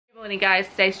Morning guys,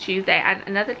 today's Tuesday and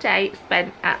another day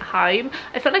spent at home.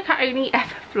 I feel like I only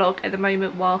ever vlog at the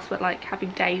moment whilst we're like having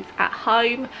days at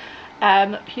home,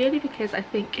 purely because I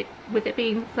think with it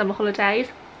being summer holidays,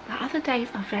 the other days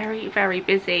are very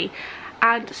busy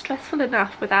and stressful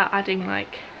enough without adding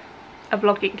like a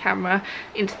vlogging camera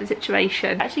into the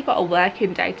situation. I actually got a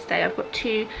working day today. I've got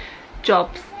 2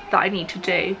 jobs that I need to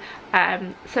do,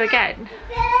 so again,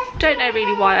 don't know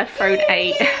really why I've thrown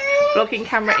a vlogging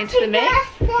camera into the mix.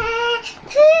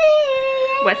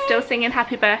 We're still singing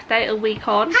happy birthday a week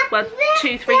on, well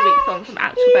 2-3 weeks on from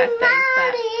actual birthdays,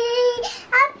 but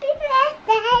happy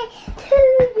birthday to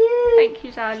you. Thank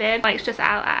you, darling. Mike's just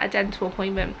out at a dental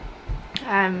appointment,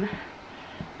 and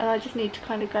I just need to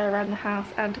kind of go around the house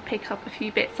and pick up a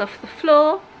few bits off the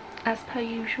floor as per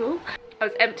usual. I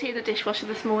was emptying the dishwasher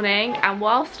this morning, and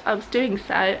whilst I was doing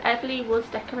so, Everly was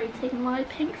decorating my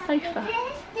pink sofa.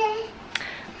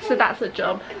 So that's a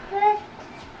job.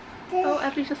 Oh,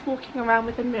 Everly's just walking around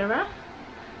with a mirror.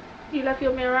 You love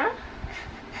your mirror?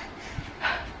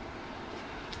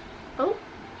 Oh,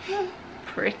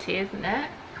 pretty, isn't it?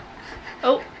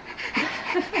 Oh.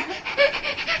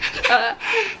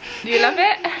 Do you love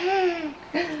it?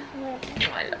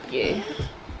 I love you.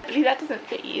 Everly, that doesn't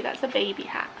fit you. That's a baby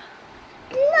hat.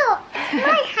 No,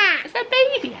 my hat. It's a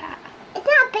baby hat. It's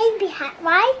not a baby hat,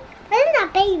 right? It's not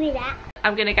a baby hat.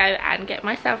 I'm gonna go and get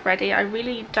myself ready. I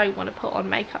really don't want to put on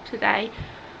makeup today,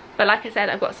 but like I said,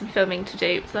 I've got some filming to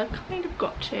do, so I've kind of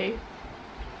got to.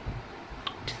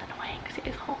 Which is annoying because it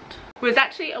is hot. We was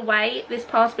actually away this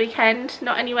past weekend,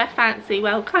 not anywhere fancy,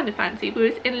 well kind of fancy. We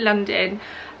was in London.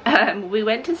 We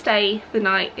went to stay the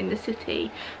night in the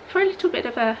city for a little bit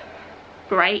of a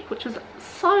break, which was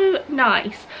so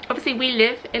nice. Obviously we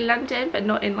live in London but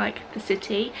not in like the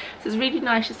city, so it's really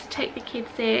nice just to take the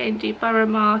kids in, do Borough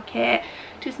Market,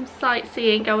 do some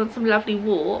sightseeing, go on some lovely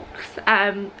walks,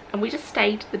 and we just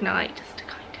stayed the night just to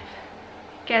kind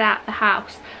of get out the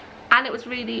house, and it was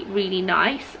really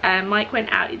nice. Mike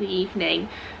went out in the evening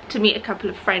to meet a couple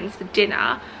of friends for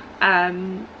dinner,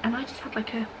 and I just had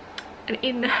like an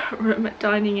in-room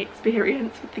dining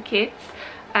experience with the kids.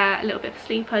 A little bit of a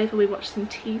sleepover, we watched some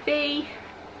TV,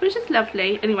 it was just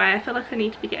lovely. Anyway, I feel like I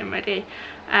need to be getting ready.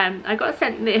 I got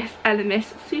sent this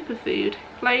Elemis Superfood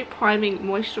Glow Priming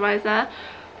Moisturiser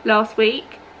last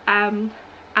week, and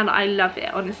I love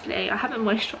it, honestly. I haven't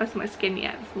moisturised my skin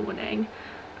yet this morning.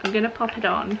 I'm gonna pop it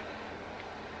on.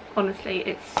 Honestly,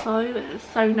 it's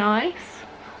so nice.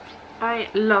 I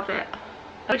love it.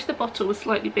 I wish the bottle was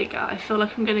slightly bigger. I feel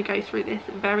like I'm gonna go through this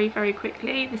very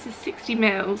quickly. This is 60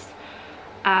 ml.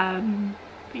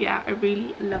 Yeah, I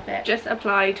really love it. Just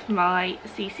applied my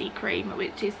CC cream,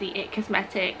 which is the It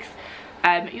Cosmetics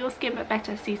Your Skin But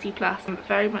Better CC Plus. I'm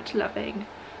very much loving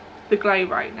the glow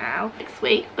right now. Next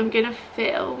week I'm gonna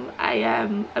film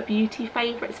a beauty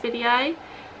favourites video,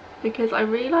 because I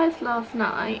realised last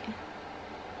night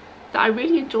that I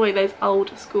really enjoy those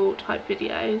old school type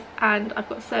videos, and I've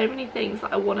got so many things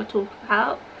that I want to talk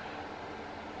about,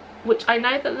 which I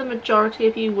know that the majority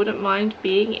of you wouldn't mind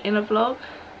being in a vlog,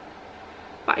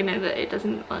 but I know that it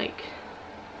doesn't, like,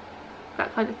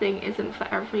 that kind of thing isn't for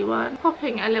everyone.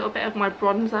 Popping a little bit of my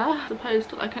bronzer as opposed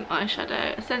to like an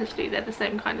eyeshadow. Essentially they're the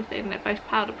same kind of thing, they're both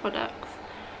powder products,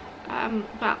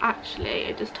 but actually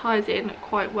it just ties in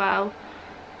quite well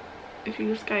if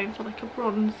you're just going for like a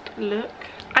bronzed look.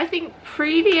 I think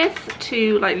previous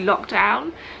to like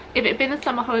lockdown, if it had been the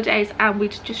summer holidays and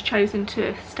we'd just chosen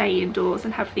to stay indoors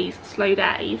and have these slow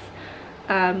days,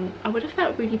 I would have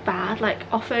felt really bad. Like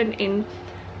often in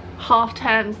half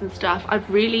terms and stuff, I've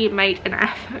really made an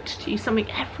effort to do something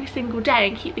every single day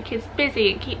and keep the kids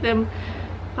busy and keep them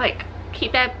like,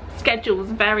 keep their schedules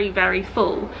very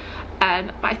full.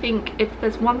 But I think if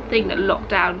there's one thing that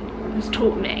lockdown has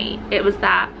taught me, it was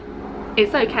that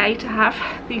it's okay to have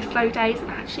these slow days, and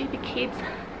actually the kids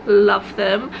love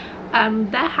them.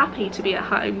 They're happy to be at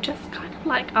home, just kind of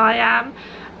like I am.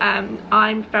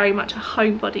 I'm very much a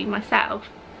homebody myself,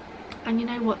 and you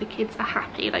know what, the kids are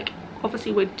happy. Like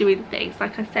obviously we're doing things,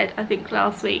 like I said I think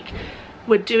last week,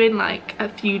 we're doing like a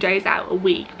few days out a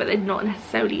week, but they're not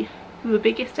necessarily the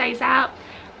biggest days out.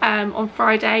 On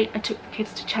Friday I took the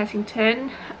kids to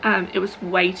Chessington. It was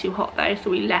way too hot though, so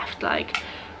we left like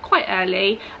quite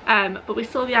early, but we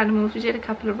saw the animals, we did a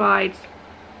couple of rides,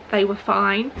 they were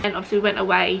fine, and obviously we went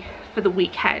away for the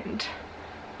weekend,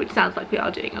 which sounds like we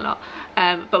are doing a lot,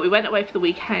 but we went away for the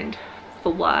weekend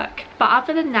for work. But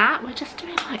other than that, we're just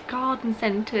doing like garden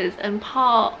centres and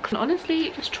parks, and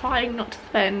honestly just trying not to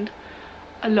spend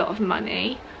a lot of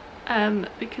money,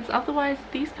 because otherwise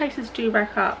these places do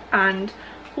rack up. And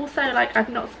also, like, I've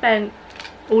not spent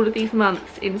all of these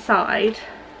months inside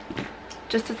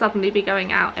just to suddenly be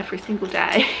going out every single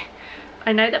day.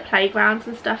 I know that playgrounds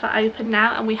and stuff are open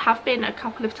now, and we have been a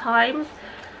couple of times,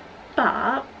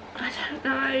 but I don't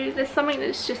know, there's something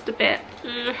that's just a bit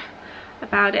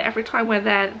about it. Every time we're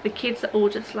there, the kids are all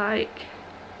just like,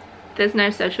 there's no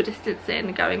social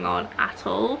distancing going on at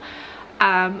all.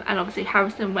 And obviously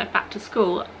Harrison went back to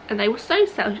school and they were so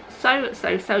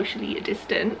socially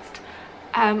distanced,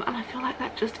 and I feel like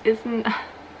that just isn't,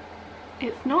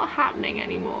 it's not happening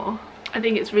anymore. I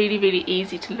think it's really, really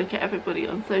easy to look at everybody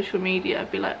on social media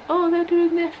and be like, oh, they're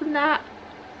doing this and that,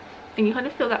 and you kind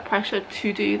of feel that pressure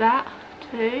to do that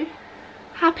too.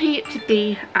 Happy to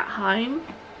be at home.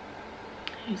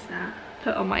 Who's that?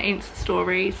 Put on my Insta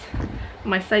stories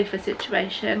my sofa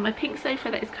situation, my pink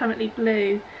sofa that is currently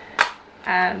blue,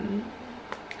 and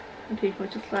people are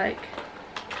just like,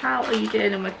 how are you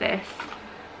dealing with this?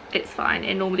 It's fine,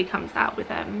 it normally comes out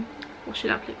with washing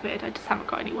up liquid. I just haven't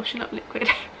got any washing up liquid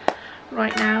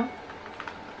right now.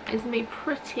 It's me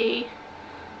pretty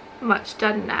much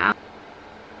done now.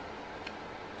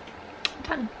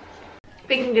 Done. I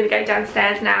think I'm gonna go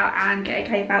downstairs now and get a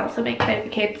cave out, so make play with the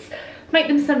kids, make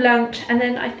them some lunch, and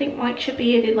then I think Mike should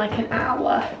be in like an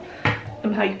hour,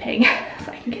 I'm hoping,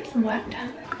 so I can get some work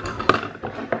done.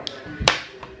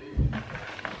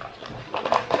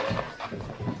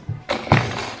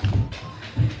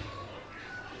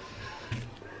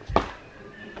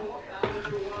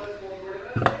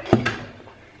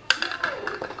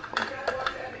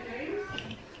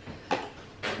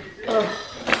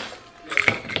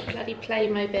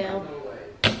 Playmobil.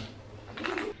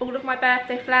 All of my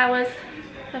birthday flowers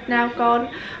have now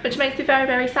gone, which makes me very,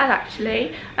 very sad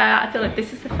actually. I feel like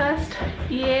this is the first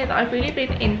year that I've really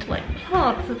been into like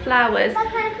plants and flowers.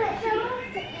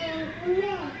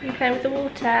 You play with the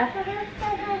water?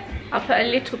 I'll put a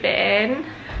little bit in,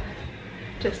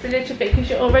 just a little bit, because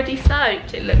you're already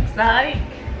soaked, it looks like.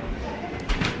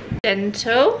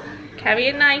 Gentle, carry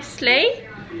it nicely.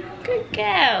 Good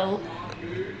girl.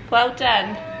 Well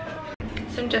done.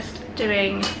 So I'm just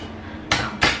doing,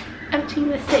 emptying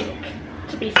the sink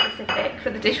to be specific for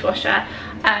the dishwasher.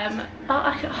 But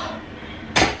I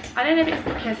don't know if it's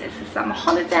because it's the summer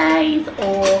holidays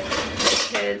or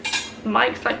because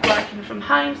Mike's like working from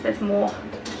home, so there's more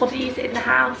bodies in the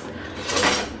house.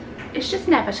 It's just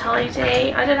never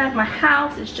tidy. I don't know if my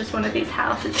house is just one of these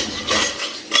houses, it's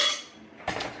just,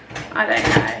 I don't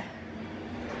know.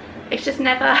 It's just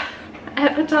never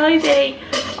ever tidy.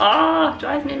 Oh,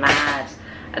 drives me mad.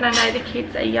 And I know the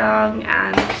kids are young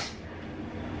and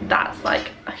that's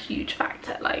like a huge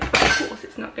factor. Like, of course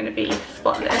it's not going to be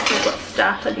spotless. They've got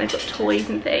stuff and they've got toys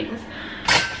and things,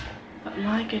 but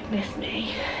my goodness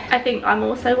me. I think I'm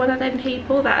also one of them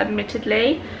people that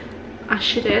admittedly I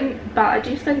shouldn't, but I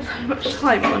do spend so much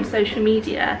time on social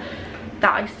media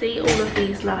that I see all of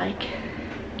these like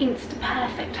insta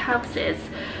perfect houses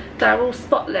that are all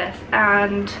spotless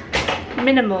and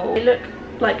minimal. They look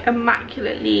like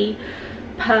immaculately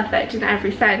perfect in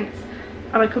every sense,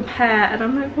 and I compare and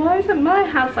I'm like, why isn't my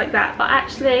house like that? But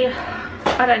actually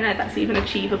I don't know if that's even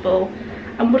achievable,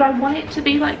 and would I want it to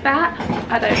be like that?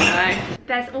 I don't know.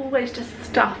 There's always just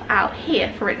stuff out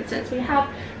here. For instance, we have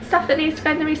stuff that needs to go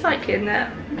in the recycling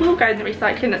that will go in the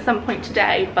recycling at some point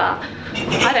today, but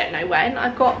I don't know when.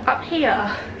 I've got up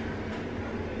here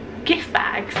gift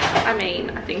bags. I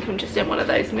mean, I think I'm just in one of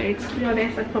those moods, to be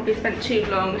honest. I probably spent too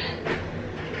long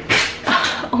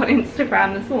on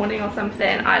Instagram this morning or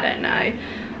something, I don't know,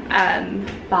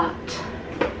 but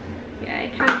yeah,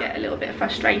 it can get a little bit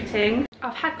frustrating.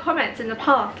 I've had comments in the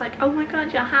past like, oh my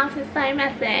god, your house is so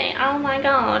messy, oh my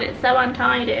god, it's so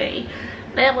untidy,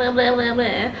 blah blah blah blah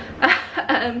blah.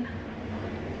 I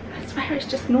swear it's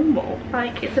just normal,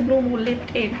 like it's a normal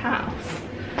lived-in house.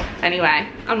 Anyway,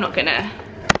 I'm not gonna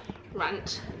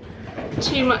rant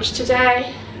too much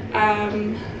today.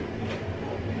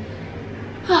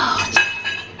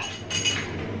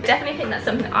 Definitely think that's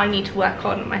something I need to work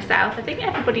on myself. I think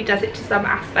everybody does it to some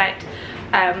aspect,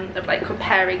 of like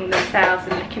comparing themselves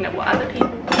and looking at what other people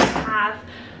have.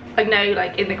 I know,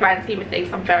 like, in the grand scheme of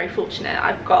things, I'm very fortunate.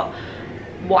 I've got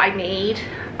what I need.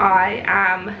 I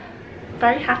am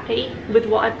very happy with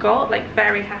what I've got, like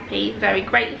very happy, very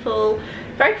grateful,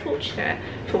 very fortunate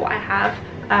for what I have.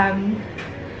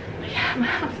 But yeah, my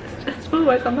house is just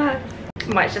always a mess. I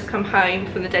might just come home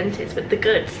from the dentist with the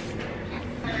goods.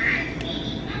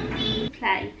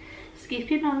 Play.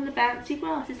 Skipping on the bouncy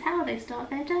grass is how they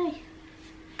start their day.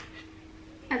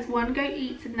 As one goat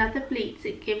eats, another bleats.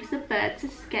 It gives the birds a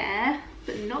scare,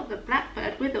 but not the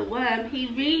blackbird with a worm. He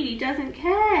really doesn't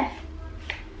care.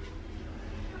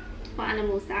 What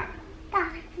animal's that?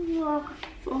 That's a frog.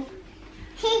 Frog.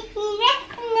 He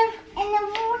lives in the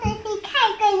water. He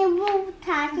going to move,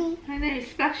 Chatty. I know,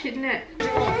 it's splashing, isn't it?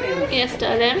 Yes,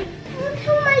 darling. What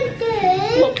can I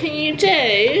do? What can you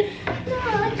do? No,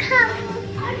 I can't.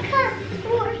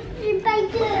 What should I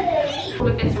do?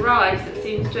 With this rice, it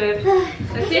seems to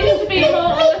have... There seems to be more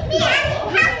on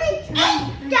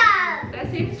there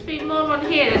seems to be more on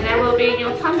here than there will be in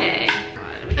your tummy. Right,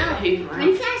 let me get the hoover out.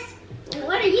 Princess,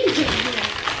 what are you doing here?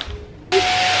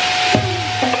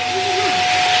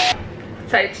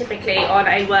 So typically on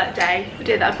a work day,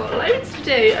 I've got loads to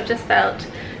do. I've just felt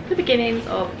the beginnings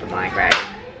of the migraine.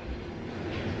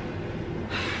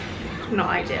 Not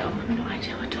ideal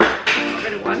at all. Not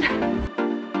really one.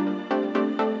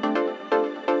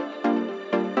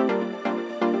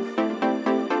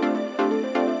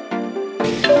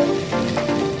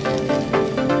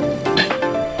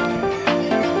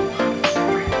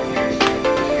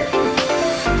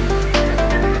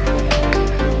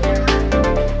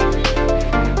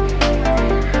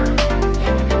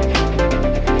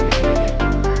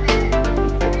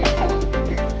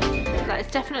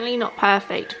 Definitely not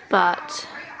perfect, but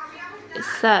it's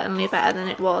certainly better than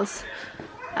it was.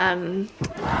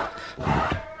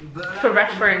 For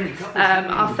reference,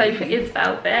 our sofa is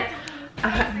velvet,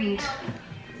 and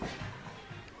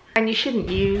you shouldn't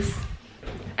use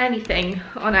anything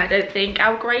on it, I don't think.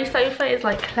 Our grey sofa is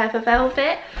like clever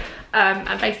velvet,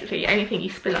 and basically anything you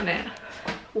spill on it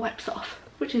wipes off,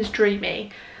 which is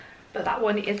dreamy, but that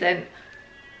one isn't.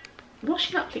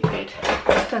 Washing up liquid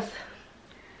does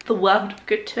the world of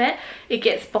good to it. It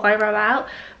gets biro out,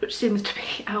 which seems to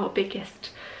be our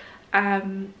biggest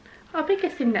thing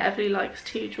that Everly likes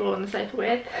to draw on the sofa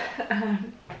with.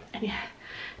 And yeah,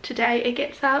 today it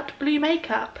gets out blue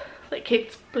makeup, like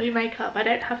kids blue makeup. I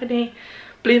don't have any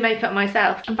blue makeup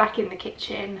myself. I'm back in the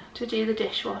kitchen to do the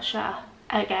dishwasher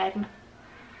again.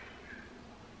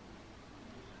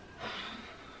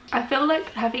 I feel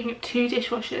like having 2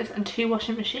 dishwashers and 2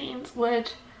 washing machines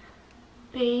would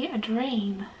be a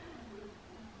dream.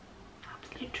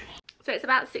 Absolute dream. So it's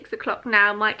about 6 o'clock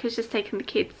now. Mike has just taken the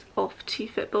kids off to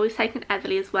football. He's taken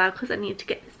Everly as well because I need to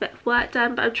get this bit of work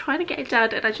done, but I'm trying to get it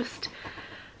done and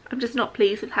I'm just not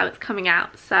pleased with how it's coming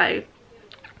out, so I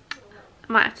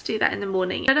might have to do that in the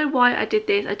morning. I don't know why I did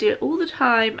this. I do it all the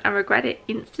time and regret it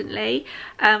instantly,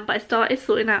 but I started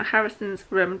sorting out Harrison's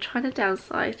room, trying to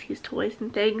downsize his toys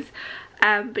and things.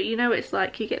 But you know, it's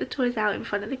like you get the toys out in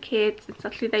front of the kids and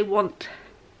suddenly they want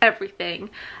everything.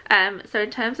 So in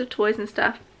terms of toys and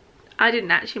stuff, I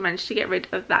didn't actually manage to get rid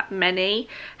of that many.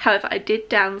 However, I did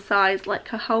downsize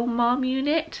like a whole mom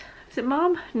unit. Is it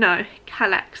mom? No,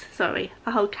 Kallax, sorry.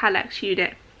 A whole Kallax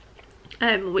unit,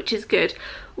 which is good.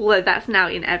 Although that's now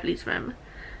in Everly's room,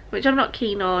 which I'm not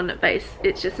keen on, but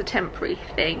it's just a temporary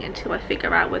thing until I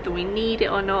figure out whether we need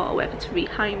it or not, or whether to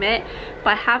rehome it.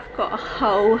 But I have got a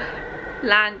whole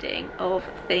landing of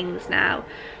things now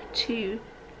to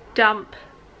dump,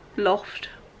 loft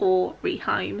or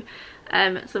rehome,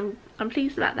 so I'm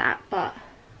pleased about that, but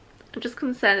I'm just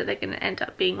concerned that they're going to end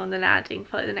up being on the landing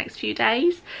for like the next few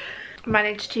days. I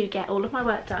managed to get all of my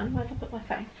work done. Where did I put my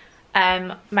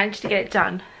phone? Managed to get it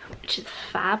done, which is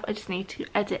fab. I just need to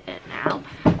edit it now.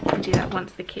 I'll do that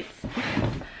once the kids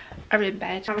are in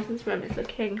bed. Harrison's room is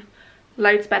looking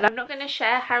loads better. I'm not going to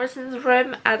share Harrison's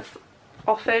room as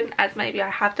often as maybe I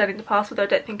have done in the past, although I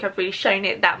don't think I've really shown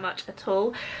it that much at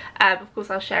all. Of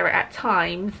course I'll share it at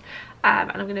times,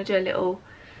 and I'm going to do a little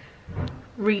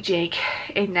rejig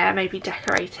in there, maybe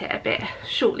decorate it a bit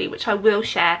shortly, which I will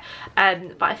share.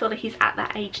 But I feel like he's at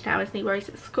that age now, isn't he, where he's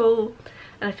at school,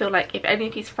 and I feel like if any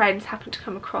of his friends happen to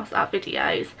come across our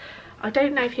videos, I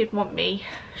don't know if he'd want me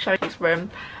showing his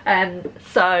room,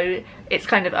 so it's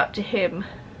kind of up to him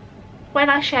when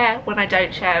I share, when I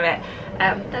don't share it.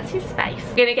 That's his space.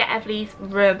 I'm gonna get Everly's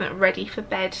room ready for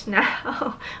bed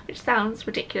now, which sounds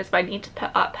ridiculous, but I need to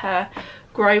put up her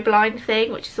grow blind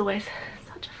thing, which is always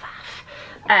such a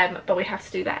faff. But we have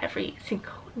to do that every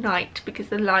single night because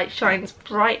the light shines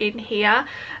bright in here.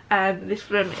 This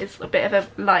room is a bit of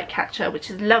a light catcher, which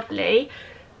is lovely,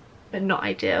 but not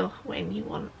ideal when you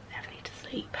want Everly to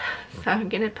sleep. So I'm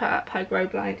going to put up her grow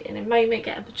blind in a moment,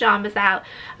 get her pyjamas out.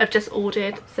 I've just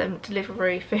ordered some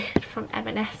delivery food from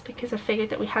M&S because I figured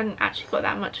that we hadn't actually got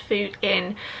that much food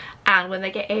in, and when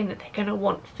they get in they're going to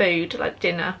want food like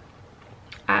dinner,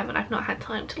 and I've not had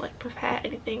time to like prepare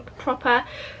anything proper,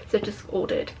 so I've just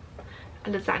ordered a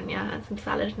lasagna and some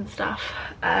salad and stuff,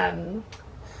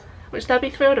 which they'll be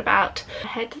thrilled about. My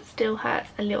head still hurts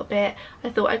a little bit. I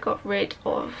thought I got rid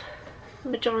of the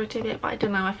majority of it, but I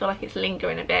don't know, I feel like it's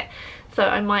lingering a bit, so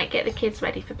I might get the kids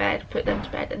ready for bed, put them to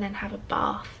bed, and then have a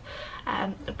bath,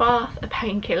 a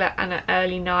painkiller and an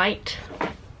early night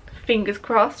fingers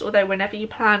crossed, although whenever you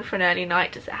plan for an early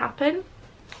night, does it happen?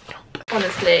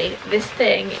 Honestly, this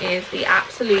thing is the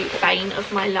absolute bane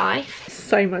of my life.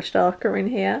 So much darker in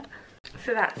here.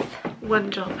 So that's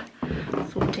one job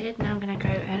sorted. Now I'm gonna go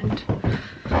and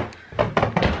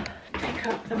pick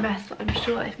up the mess that I'm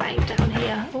sure I've made down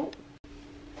here. Oh.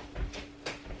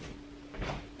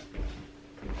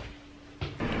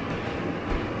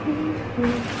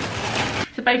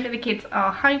 So both of the kids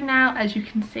are home now, as you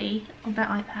can see on their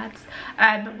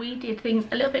iPads. We did things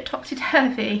a little bit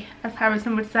topsy-turvy, as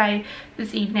Harrison would say,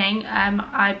 this evening.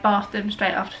 I bathed them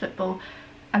straight after football,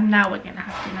 and now we're going to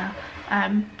have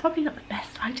dinner. Probably not the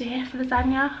best idea for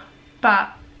lasagna,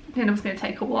 but dinner's going to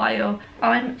take a while.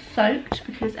 I'm soaked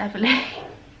because Everly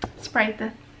sprayed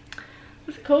the,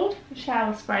 what's it called? The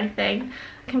shower spray thing.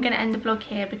 I'm going to end the vlog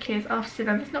here because after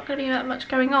dinner there's not going to be that much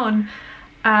going on.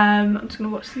 I'm just going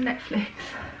to watch some Netflix,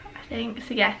 I think.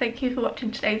 So yeah, thank you for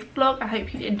watching today's vlog. I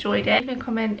hope you enjoyed it. Leave a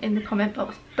comment in the comment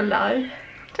box below. I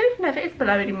don't even know if it is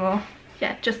below anymore.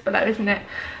 Yeah, just below, isn't it?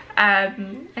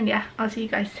 And yeah, I'll see you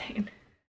guys soon.